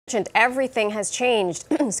Everything has changed,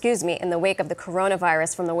 excuse me, in the wake of the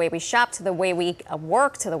coronavirus, from the way we shop to the way we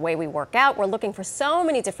work to the way we work out. We're looking for so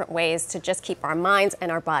many different ways to just keep our minds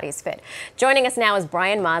and our bodies fit. Joining us now is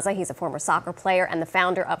Brian Mazza. He's a former soccer player and the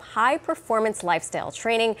founder of High Performance Lifestyle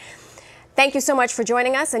Training. Thank you so much for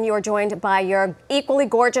joining us, and you are joined by your equally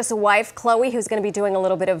gorgeous wife, Chloe, who's going to be doing a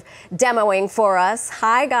little bit of demoing for us.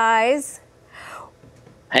 Hi, guys.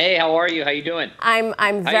 Hey, how are you? How you doing? How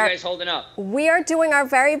you guys holding up? We are doing our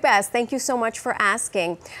very best. Thank you so much for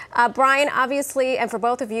asking. Brian, obviously, and for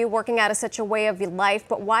both of you, working out is such a way of your life,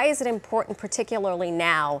 but why is it important, particularly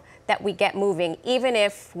now, that we get moving, even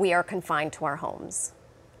if we are confined to our homes?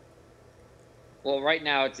 Well, right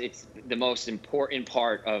now, it's the most important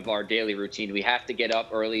part of our daily routine. We have to get up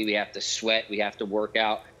early. We have to sweat. We have to work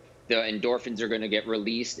out. The endorphins are going to get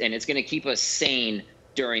released, and it's going to keep us sane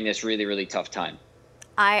during this really, really tough time.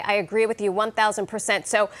 I agree with you 1,000%.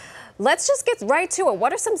 So let's just get right to it.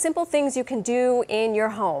 What are some simple things you can do in your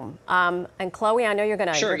home? And Chloe, I know you're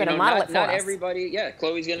gonna model it for us. Not everybody. Yeah,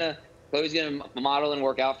 Chloe's gonna model and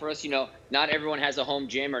work out for us. You know, not everyone has a home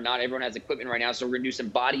gym or not everyone has equipment right now. So we're gonna do some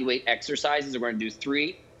body weight exercises. We're gonna do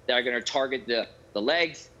 3 that are gonna target the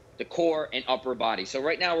legs, the core, and upper body. So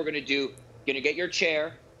right now we're gonna get your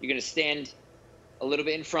chair. You're gonna stand a little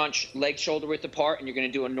bit in front, legs shoulder width apart, and you're going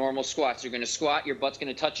to do a normal squat. So you're going to squat, your butt's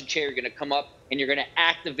going to touch the chair, you're going to come up, and you're going to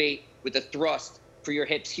activate with a thrust for your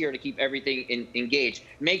hips here to keep everything engaged.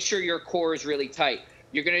 Make sure your core is really tight.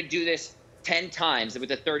 You're going to do this 10 times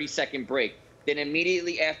with a 30-second break. Then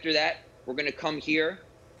immediately after that, we're going to come here,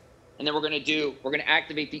 and then we're going to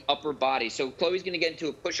activate the upper body. So Chloe's going to get into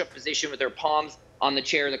a push-up position with her palms on the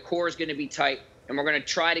chair. The core is going to be tight, and we're going to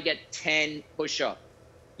try to get 10 push-ups.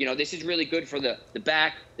 You know, this is really good for the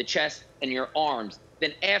back, the chest, and your arms.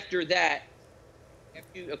 Then after that,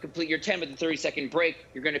 after you complete your 10 with a 30-second break,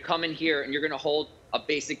 you're going to come in here and you're going to hold a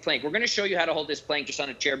basic plank. We're going to show you how to hold this plank just on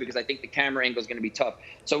a chair because I think the camera angle is going to be tough.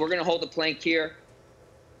 So we're going to hold the plank here.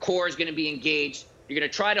 Core is going to be engaged. You're going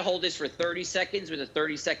to try to hold this for 30 seconds with a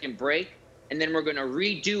 30-second break, and then we're going to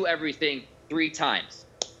redo everything 3 times.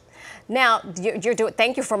 Now,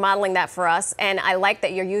 thank you for modeling that for us, and I like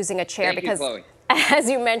that you're using a chair because, Chloe, as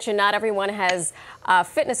you mentioned, not everyone has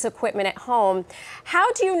fitness equipment at home.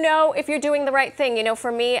 How do you know if you're doing the right thing? You know,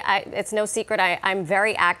 for me, it's no secret, I'm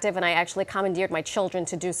very active, and I actually commandeered my children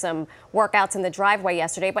to do some workouts in the driveway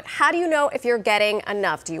yesterday. But how do you know if you're getting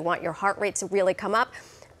enough? Do you want your heart rate to really come up?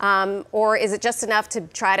 Or is it just enough to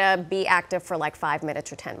try to be active for like 5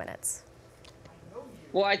 minutes or 10 minutes?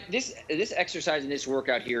 Well, this exercise and this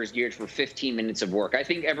workout here is geared for 15 minutes of work. I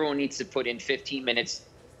think everyone needs to put in 15 minutes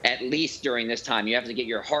at least during this time. You have to get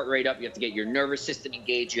your heart rate up. You have to get your nervous system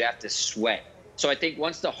engaged. You have to sweat. So I think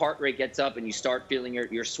once the heart rate gets up and you start feeling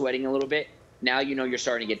you're sweating a little bit, now you know you're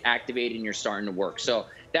starting to get activated and you're starting to work. So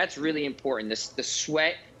that's really important. The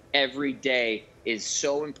sweat every day is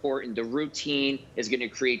so important. The routine is going to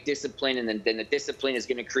create discipline, and then the discipline is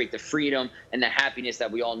going to create the freedom and the happiness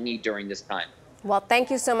that we all need during this time. Well, thank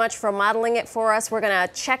you so much for modeling it for us. We're going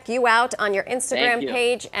to check you out on your Instagram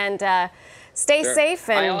page, and stay safe.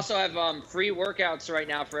 And I also have free workouts right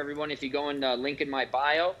now for everyone. If you go in the link in my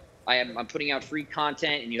bio, I'm putting out free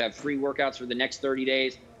content, and you have free workouts for the next 30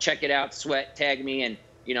 days. Check it out, sweat, tag me, and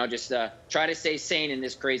just try to stay sane in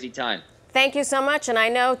this crazy time. Thank you so much. And I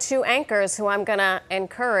know 2 anchors who I'm going to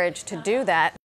encourage to do that.